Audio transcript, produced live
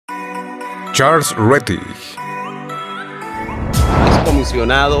Charles Rettig. Es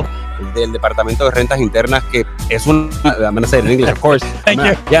comisionado del Departamento de Rentas Internas, que es un... I'm going to say it in English, of course. Thank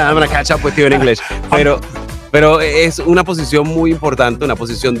you. Yeah, I'm going to catch up with you in English. Pero es una posición muy importante, una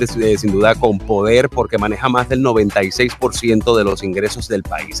posición sin duda con poder, porque maneja más del 96% de los ingresos del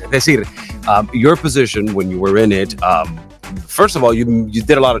país. Es decir, your position, when you were in it, first of all, you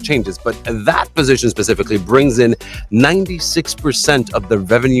did a lot of changes, but that position specifically brings in 96% of the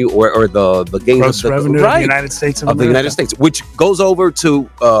revenue or the gains gross of the revenue of the United States of the United States, which goes over to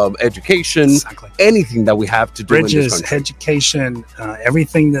education, exactly. Anything that we have to do bridges, in this country. Education,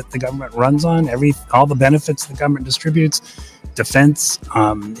 everything that the government runs on, all the benefits the government distributes, defense,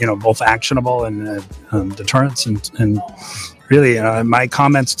 both actionable and deterrence, and really, my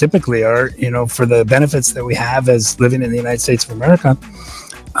comments typically are, for the benefits that we have as living in the United States of America.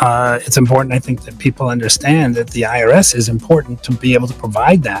 It's important, I think, that people understand that the IRS is important to be able to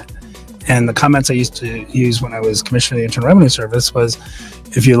provide that. And the comments I used to use when I was Commissioner of the Internal Revenue Service was,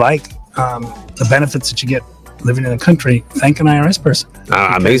 if you like the benefits that you get living in the country, thank an IRS person.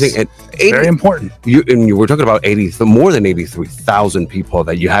 Amazing. And very important. You were talking about more than 83,000 people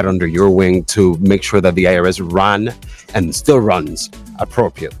that you had under your wing to make sure that the IRS ran and still runs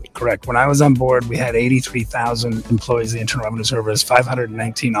appropriately. Correct. When I was on board, we had 83,000 employees of the Internal Revenue Service,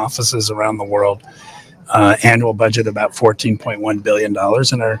 519 offices around the world, annual budget about $14.1 billion,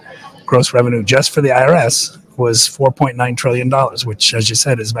 and our gross revenue just for the IRS was $4.9 trillion, which, as you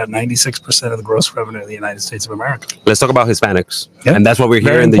said, is about 96% of the gross revenue of the United States of America. Let's talk about Hispanics. Yep. And that's what we're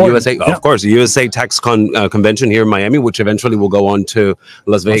here Very in the important. USA. Of course, the USA Tax Convention here in Miami, which eventually will go on to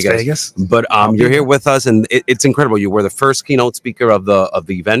Las Vegas. But you're here with us, and it's incredible. You were the first keynote speaker of the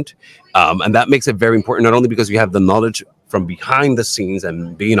event. And that makes it very important, not only because you have the knowledge from behind the scenes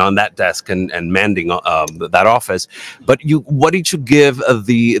and being on that desk and manning that office, but what did you give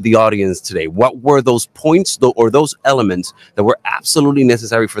the audience today? What were those points or those elements that were absolutely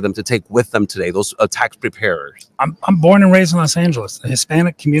necessary for them to take with them today, those tax preparers? I'm born and raised in Los Angeles. The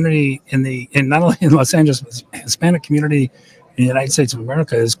Hispanic community not only in Los Angeles, but the Hispanic community in the United States of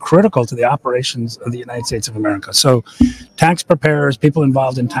America is critical to the operations of the United States of America. So tax preparers, people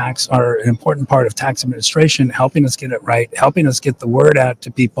involved in tax, are an important part of tax administration, helping us get it right, helping us get the word out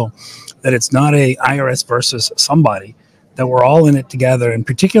to people that it's not a IRS versus somebody, that we're all in it together. And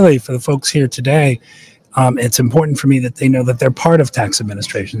particularly for the folks here today, it's important for me that they know that they're part of tax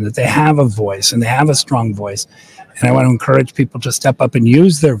administration, that they have a voice and they have a strong voice. And I want to encourage people to step up and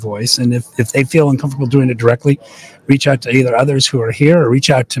use their voice. And if they feel uncomfortable doing it directly, reach out to either others who are here or reach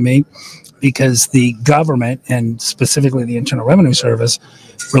out to me, because the government, and specifically the Internal Revenue Service,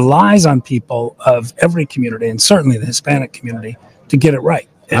 relies on people of every community, and certainly the Hispanic community, to get it right.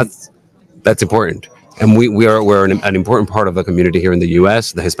 That's important. And we're an important part of the community here in the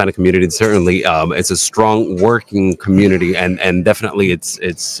U.S. The Hispanic community, certainly, it's a strong working community, and definitely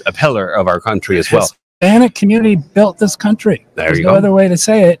it's a pillar of our country as well. Hispanic community built this country. There's no other way to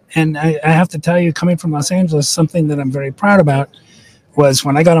say it. And I have to tell you, coming from Los Angeles, something that I'm very proud about was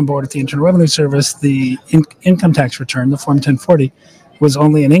when I got on board at the Internal Revenue Service, the income tax return, the Form 1040, was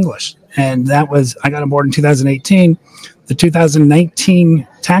only in English. And I got on board in 2018. The 2019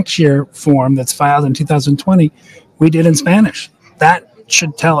 tax year form that's filed in 2020, we did in Spanish. That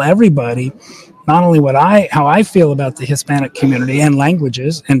should tell everybody not only how I feel about the Hispanic community and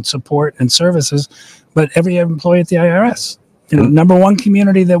languages and support and services, but every employee at the IRS. Number one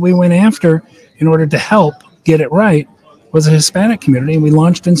community that we went after in order to help get it right was a Hispanic community, and we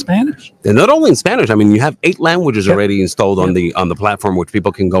launched in Spanish. And not only in Spanish, I mean, you have 8 languages already installed on the platform, which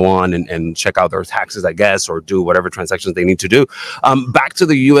people can go on and check out their taxes, I guess, or do whatever transactions they need to do. Back to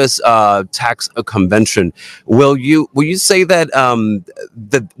the U.S. Tax Convention, will you say that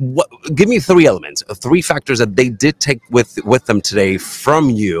give me 3 elements, 3 factors that they did take with them today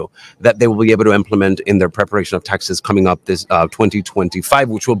from you that they will be able to implement in their preparation of taxes coming up this 2025,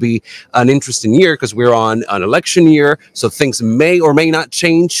 which will be an interesting year because we're on an election year. So things may or may not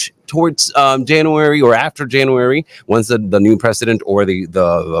change towards January or after January, once the new president or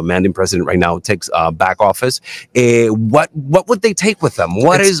the manding president right now takes back office. What would they take with them?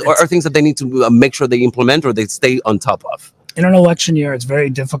 What are things that they need to make sure they implement or they stay on top of? In an election year, it's very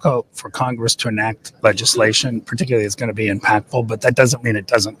difficult for Congress to enact legislation, particularly it's going to be impactful, but that doesn't mean it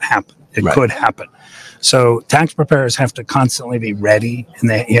doesn't happen. It could happen. So tax preparers have to constantly be ready, and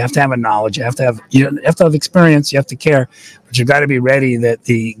you have to have a knowledge, you have to have experience, you have to care, but you've got to be ready that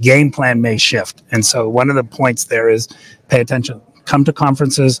the game plan may shift. And so one of the points there is pay attention, come to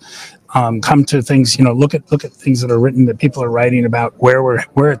conferences, come to things, look at things that are written, that people are writing about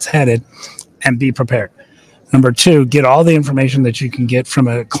where it's headed, and be prepared. Number two, get all the information that you can get from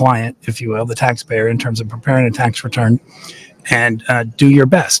a client, if you will, the taxpayer, in terms of preparing a tax return, and do your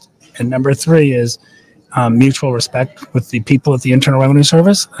best. And number three is mutual respect with the people at the Internal Revenue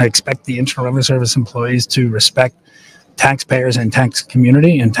Service. I expect the Internal Revenue Service employees to respect taxpayers and tax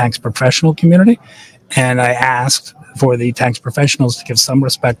community and tax professional community. And I asked for the tax professionals to give some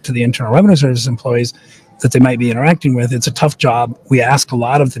respect to the Internal Revenue Service employees that they might be interacting with. It's a tough job. We ask a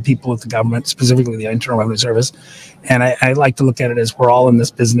lot of the people at the government, specifically the Internal Revenue Service. And I like to look at it as we're all in this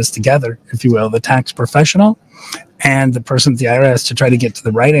business together, if you will, the tax professional and the person at the IRS, to try to get to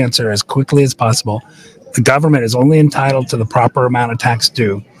the right answer as quickly as possible. The government is only entitled to the proper amount of tax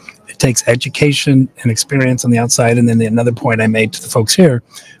due. It takes education and experience on the outside. And then another point I made to the folks here,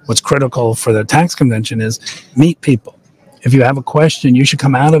 what's critical for the tax convention is meet people. If you have a question, you should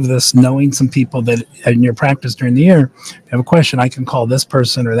come out of this knowing some people that in your practice during the year, if you have a question, I can call this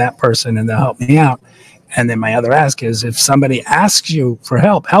person or that person and they'll help me out. And then my other ask is, if somebody asks you for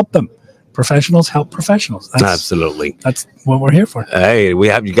help, help them. Professionals help professionals. Absolutely. That's what we're here for. Hey, we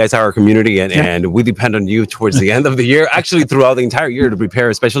have, you guys are our community, and we depend on you towards the end of the year, actually throughout the entire year, to prepare,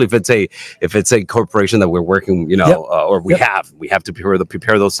 especially if it's a corporation that we're working, you know, or we have to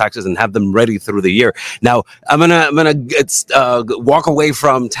prepare those taxes and have them ready through the year. Now, I'm gonna walk away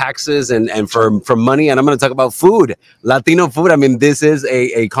from taxes and from money, and I'm gonna talk about food, Latino food. I mean, this is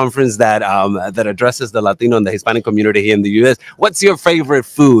a conference that that addresses the Latino and the Hispanic community here in the U.S. What's your favorite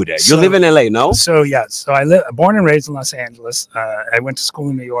food? You live in LA, no? So I live born and raised in Los Angeles. I went to school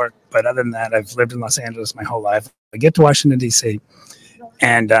in New York, but other than that, I've lived in Los Angeles my whole life. I get to Washington, D.C.,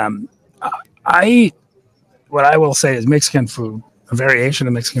 and I eat what I will say is Mexican food, a variation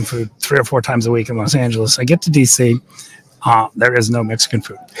of Mexican food, 3 or 4 times a week in Los Angeles. I get to D.C., there is no Mexican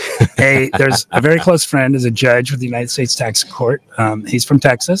food. There's a very close friend, is a judge with the United States Tax Court. He's from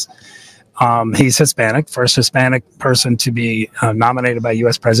Texas. He's Hispanic, first Hispanic person to be nominated by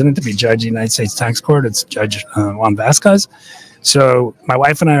U.S. President to be judge of the United States Tax Court. It's Judge Juan Vasquez. So my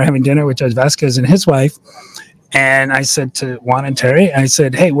wife and I are having dinner with Judge Vasquez and his wife. And I said to Juan and Terry, I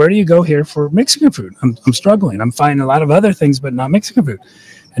said, hey, where do you go here for Mexican food? I'm struggling. I'm finding a lot of other things, but not Mexican food.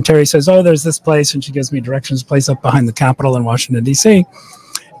 And Terry says, oh, there's this place. And she gives me directions, place up behind the Capitol in Washington, D.C.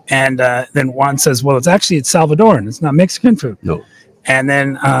 And then Juan says, well, it's Salvadoran. It's not Mexican food. No. And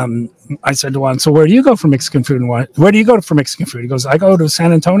then I said to Juan, so where do you go for Mexican food? And where do you go for Mexican food? He goes, I go to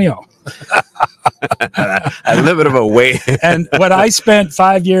San Antonio. A little bit of a way. And what I spent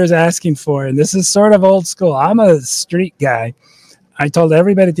 5 years asking for, and this is sort of old school, I'm a street guy. I told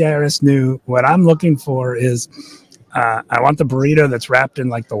everybody at the IRS knew what I'm looking for is I want the burrito that's wrapped in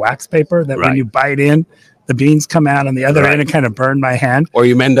like the wax paper that when you bite in, the beans come out on the other end and kind of burn my hand. Or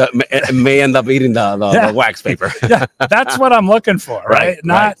you may end up eating the wax paper. That's what I'm looking for, right?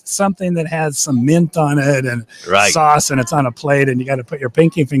 Not something that has some mint on it and sauce and it's on a plate and you got to put your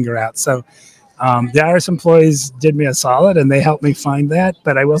pinky finger out. So the IRS employees did me a solid and they helped me find that.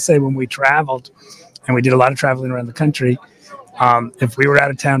 But I will say when we traveled, and we did a lot of traveling around the country, if we were out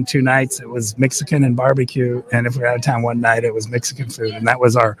of town 2 nights, it was Mexican and barbecue. And if we were out of town 1 night, it was Mexican food. And that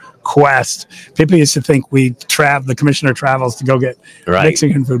was our quest. People used to think the commissioner travels to go get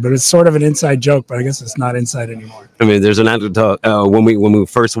Mexican food, but it's sort of an inside joke, but I guess it's not inside anymore. I mean, there's an anecdote. When we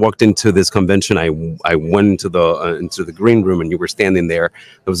first walked into this convention, I went into the green room and you were standing there.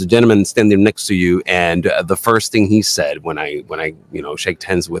 There was a gentleman standing next to you. And the first thing he said when I shaked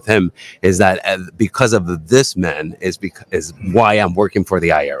hands with him is that because of this man is why I'm working for the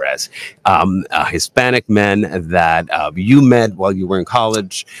IRS. A Hispanic man that you met while you were in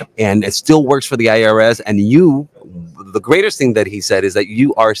college and it still works for the IRS. And the greatest thing that he said is that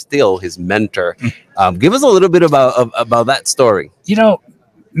you are still his mentor. Give us a little bit about that story. You know,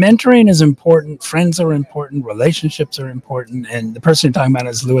 mentoring is important. Friends are important. Relationships are important. And the person you're talking about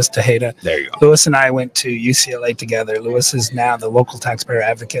is Louis Tejeda. There you go. Louis and I went to UCLA together. Louis is now the local taxpayer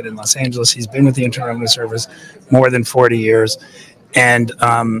advocate in Los Angeles. He's been with the Internal Revenue Service more than 40 years. And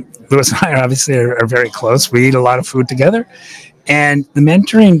Louis and I obviously are very close. We eat a lot of food together. And the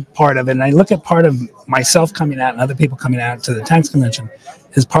mentoring part of it, and I look at part of myself coming out and other people coming out to the tax convention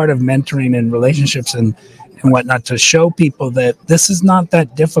is part of mentoring and relationships and whatnot, to show people that this is not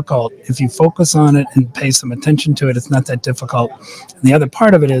that difficult. If you focus on it and pay some attention to it, it's not that difficult. And the other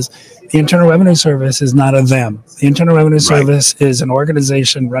part of it is the Internal Revenue Service is not a them. The Internal Revenue Service is an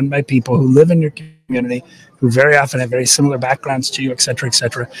organization run by people who live in your community, who very often have very similar backgrounds to you, et cetera, et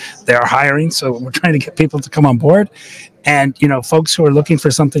cetera. They are hiring, so we're trying to get people to come on board. And, folks who are looking for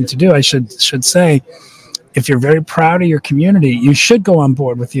something to do, I should say, if you're very proud of your community, you should go on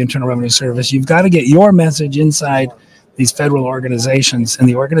board with the Internal Revenue Service. You've got to get your message inside the these federal organizations, and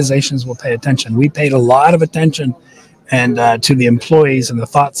the organizations will pay attention. We paid a lot of attention and to the employees and the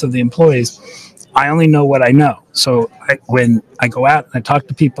thoughts of the employees. I only know what I know. So when I go out and I talk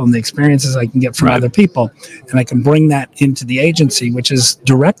to people and the experiences I can get from other people, and I can bring that into the agency, which is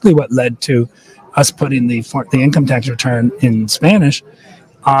directly what led to us putting the income tax return in Spanish.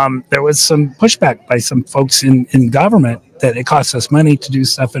 There was some pushback by some folks in government that it costs us money to do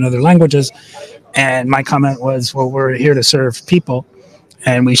stuff in other languages. And my comment was, well, we're here to serve people,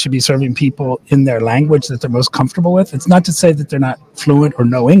 and we should be serving people in their language that they're most comfortable with. It's not to say that they're not fluent or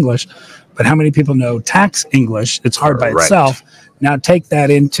know English, but how many people know tax English? It's hard by itself. Now take that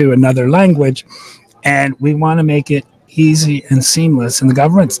into another language, and we want to make it easy and seamless. And the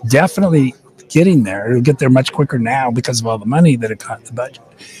government's definitely getting there. It'll get there much quicker now because of all the money that it got in the budget.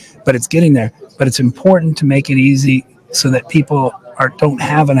 But it's getting there. But it's important to make it easy so that people don't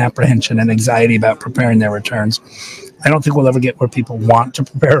have an apprehension and anxiety about preparing their returns. I don't think we'll ever get where people want to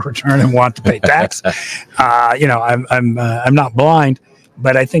prepare a return and want to pay tax. I'm not blind.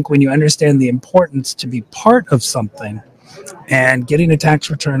 But I think when you understand the importance to be part of something and getting a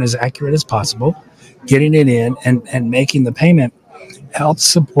tax return as accurate as possible, getting it in and making the payment helps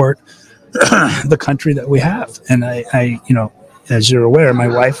support the country that we have. And I, as you're aware, my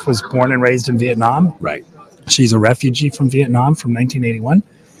wife was born and raised in Vietnam. Right. She's a refugee from Vietnam from 1981.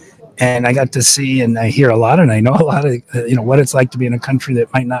 And I got to see and I hear a lot and I know a lot of, what it's like to be in a country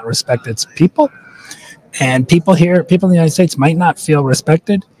that might not respect its people. And people in the United States might not feel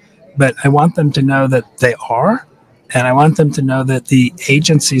respected, but I want them to know that they are. And I want them to know that the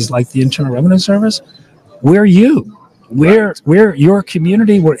agencies like the Internal Revenue Service, we're you. We're your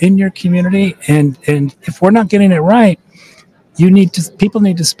community. We're in your community. And if we're not getting it right, people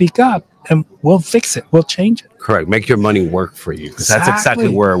need to speak up and we'll fix it. We'll change it. Correct. Make your money work for you. Because that's exactly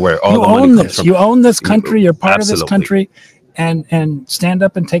where all you the money comes from. You own this country. You're part of this country, and stand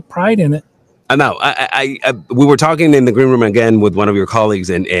up and take pride in it. Now, we were talking in the green room again with one of your colleagues,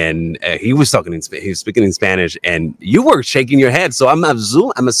 and he was speaking in Spanish, and you were shaking your head. So I'm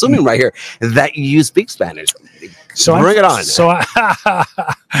assuming right here that you speak Spanish. So bring it on. So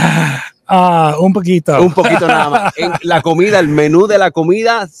un poquito. Un poquito nada más. En la comida, el menú de la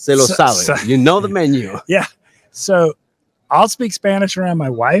comida, se lo sabe. You know the menu. Yeah. So I'll speak Spanish around my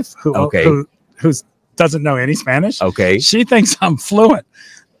wife, who doesn't know any Spanish. Okay. She thinks I'm fluent.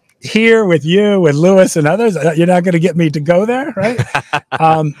 Here with you, with Lewis and others, you're not going to get me to go there, right?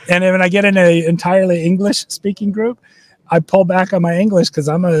 And when I get in an entirely English-speaking group, I pull back on my English because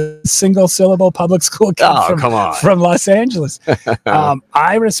I'm a single-syllable public school kid from Los Angeles.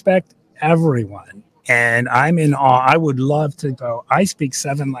 I respect everyone, and I'm in awe. I would love to go. I speak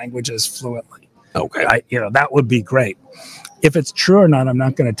 7 languages fluently. Okay. That would be great. If it's true or not, I'm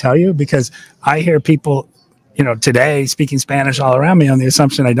not going to tell you because I hear people today speaking Spanish all around me on the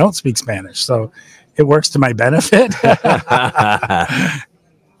assumption I don't speak Spanish. So it works to my benefit.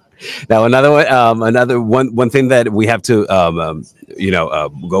 Now, another one thing that we have to,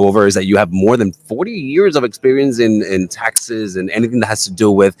 go over is that you have more than 40 years of experience in taxes and anything that has to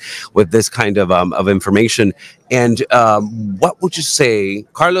do with this kind of information. And what would you say,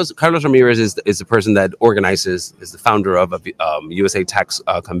 Carlos Ramirez is the person that is the founder of a USA Tax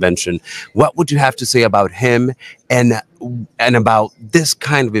Convention. What would you have to say about him and about this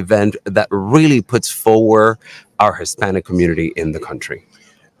kind of event that really puts forward our Hispanic community in the country?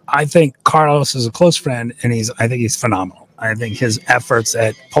 I think Carlos is a close friend, and I think he's phenomenal. I think his efforts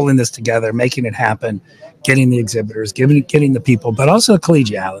at pulling this together, making it happen, getting the exhibitors, getting the people, but also the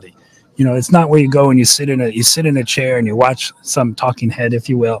collegiality. It's not where you go and you sit in a chair and you watch some talking head, if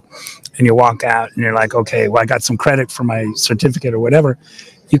you will, and you walk out and you're like, okay, well, I got some credit for my certificate or whatever.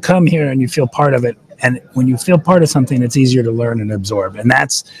 You come here and you feel part of it. And when you feel part of something, it's easier to learn and absorb. And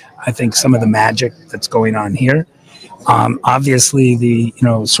that's, I think, some of the magic that's going on here. Obviously, the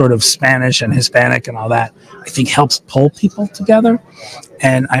sort of Spanish and Hispanic and all that, I think helps pull people together.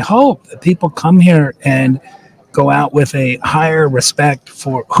 And I hope that people come here and go out with a higher respect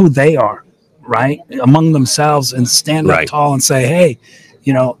for who they are, right, among themselves, and stand up tall and say, hey,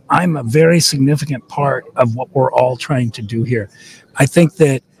 I'm a very significant part of what we're all trying to do here. I think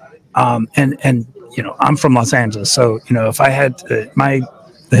that, I'm from Los Angeles, so if I had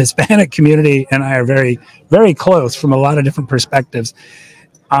the Hispanic community and I are very, very close from a lot of different perspectives.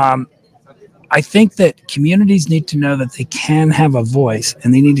 I think that communities need to know that they can have a voice,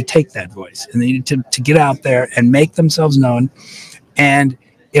 and they need to take that voice, and they need to get out there and make themselves known. And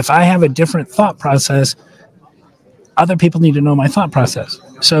if I have a different thought process, other people need to know my thought process.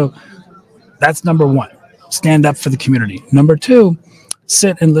 So that's number one, stand up for the community. Number two,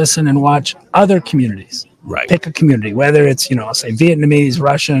 sit and listen and watch other communities Right. Pick a community, whether it's, I'll say Vietnamese,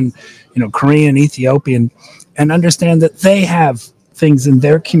 Russian, Korean, Ethiopian, and understand that they have things in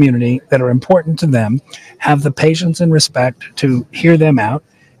their community that are important to them. Have the patience and respect to hear them out.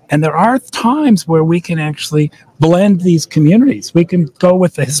 And there are times where we can actually blend these communities. We can go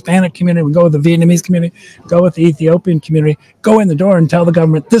with the Hispanic community, we go with the Vietnamese community, go with the Ethiopian community, go in the door and tell the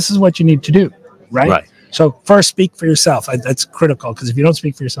government, this is what you need to do, right? So first, speak for yourself. That's critical, because if you don't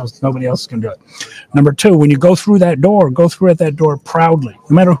speak for yourself, nobody else is going to do it. Number two, when you go through that door, go through that door proudly,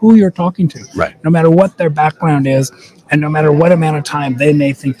 no matter who you're talking to, no matter what their background is, and no matter what amount of time they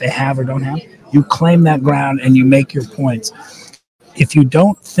may think they have or don't have. You claim that ground and you make your points. If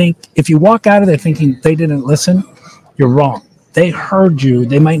you walk out of there thinking they didn't listen, you're wrong. They heard you.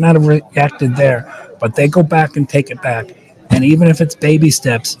 They might not have reacted there, but they go back and take it back. And even if it's baby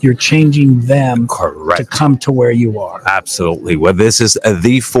steps, you're changing them to come to where you are. Absolutely. Well, this is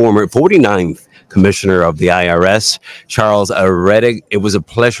the former 49th Commissioner of the IRS, Charles Rettig. It was a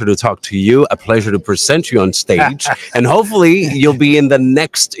pleasure to talk to you, a pleasure to present you on stage, and hopefully you'll be in the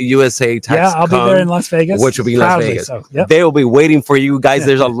next USA Tax I'll be there in Las Vegas. Which will be in Las Vegas. So, They will be waiting for you guys.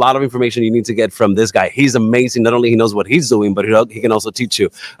 There's a lot of information you need to get from this guy. He's amazing. Not only he knows what he's doing, but he can also teach you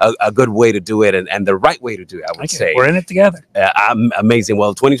a good way to do it and the right way to do it, I would say. We're in it together. Amazing.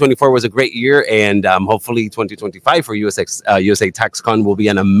 Well, 2024 was a great year, and hopefully 2025 for USA TaxCon will be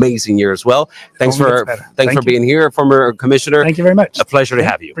an amazing year as well. Thanks for being here, former Commissioner. Thank you very much. A pleasure to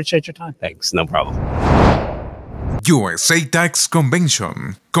have you. Appreciate your time. Thanks. No problem. USA Tax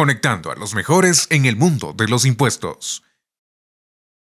Convention, conectando a los mejores en el mundo de los impuestos.